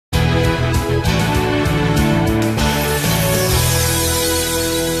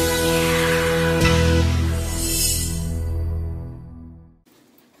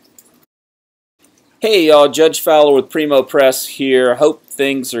Hey y'all, Judge Fowler with Primo Press here. Hope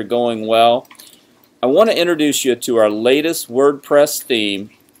things are going well. I want to introduce you to our latest WordPress theme,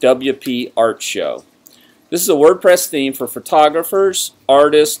 WP Art Show. This is a WordPress theme for photographers,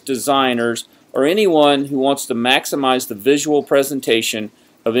 artists, designers, or anyone who wants to maximize the visual presentation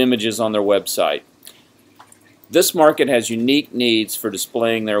of images on their website. This market has unique needs for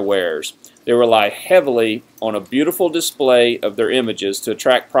displaying their wares. They rely heavily on a beautiful display of their images to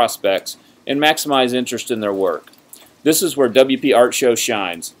attract prospects and maximize interest in their work. This is where WP Art Show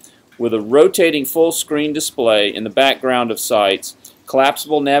shines. With a rotating full screen display in the background of sites,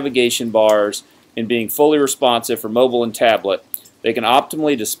 collapsible navigation bars, and being fully responsive for mobile and tablet, they can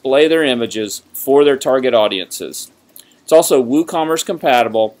optimally display their images for their target audiences. It's also WooCommerce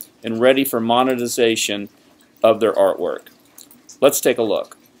compatible and ready for monetization of their artwork. Let's take a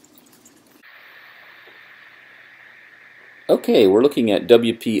look. Okay, we're looking at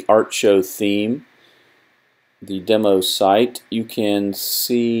WP Art Show theme, the demo site. You can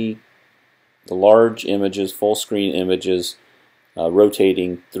see the large images, full screen images,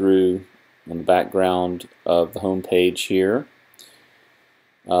 rotating through on the background of the home page here.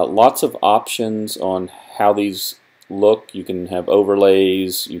 Lots of options on how these look. You can have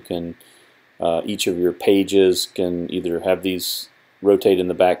overlays. You can each of your pages can either have these rotate in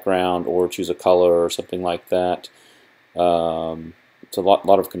the background or choose a color or something like that. It's a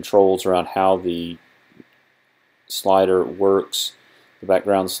lot of controls around how the slider works, the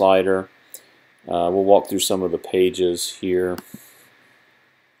background slider. We'll walk through some of the pages here.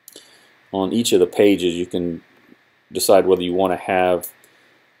 On each of the pages you can decide whether you want to have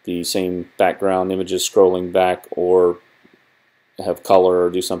the same background images scrolling back or have color or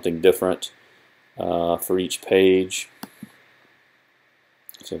do something different for each page.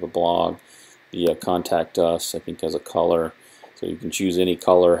 So you have a blog. The Contact Us, I think, has a color, so you can choose any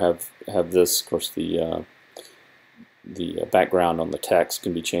color. Have this, of course, the background on the text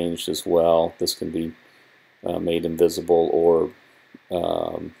can be changed as well. This can be made invisible or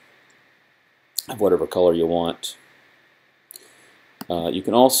have whatever color you want. You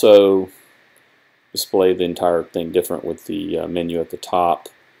can also display the entire thing different with the menu at the top.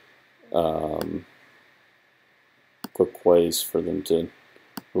 Quick ways for them to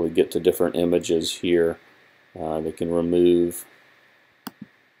really get to different images here. They can remove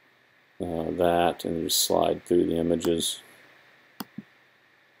that and just slide through the images,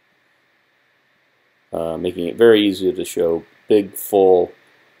 making it very easy to show big, full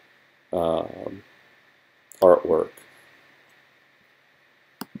artwork.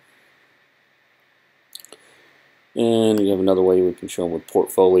 And we have another way we can show them with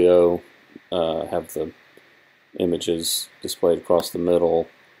portfolio, have the images displayed across the middle,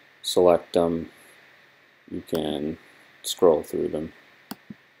 select them, you can scroll through them.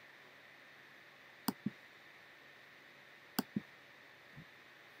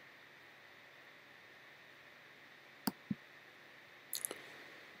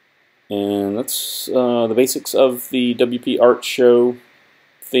 And that's the basics of the WP Art Show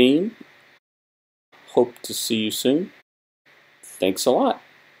theme. Hope to see you soon. Thanks a lot.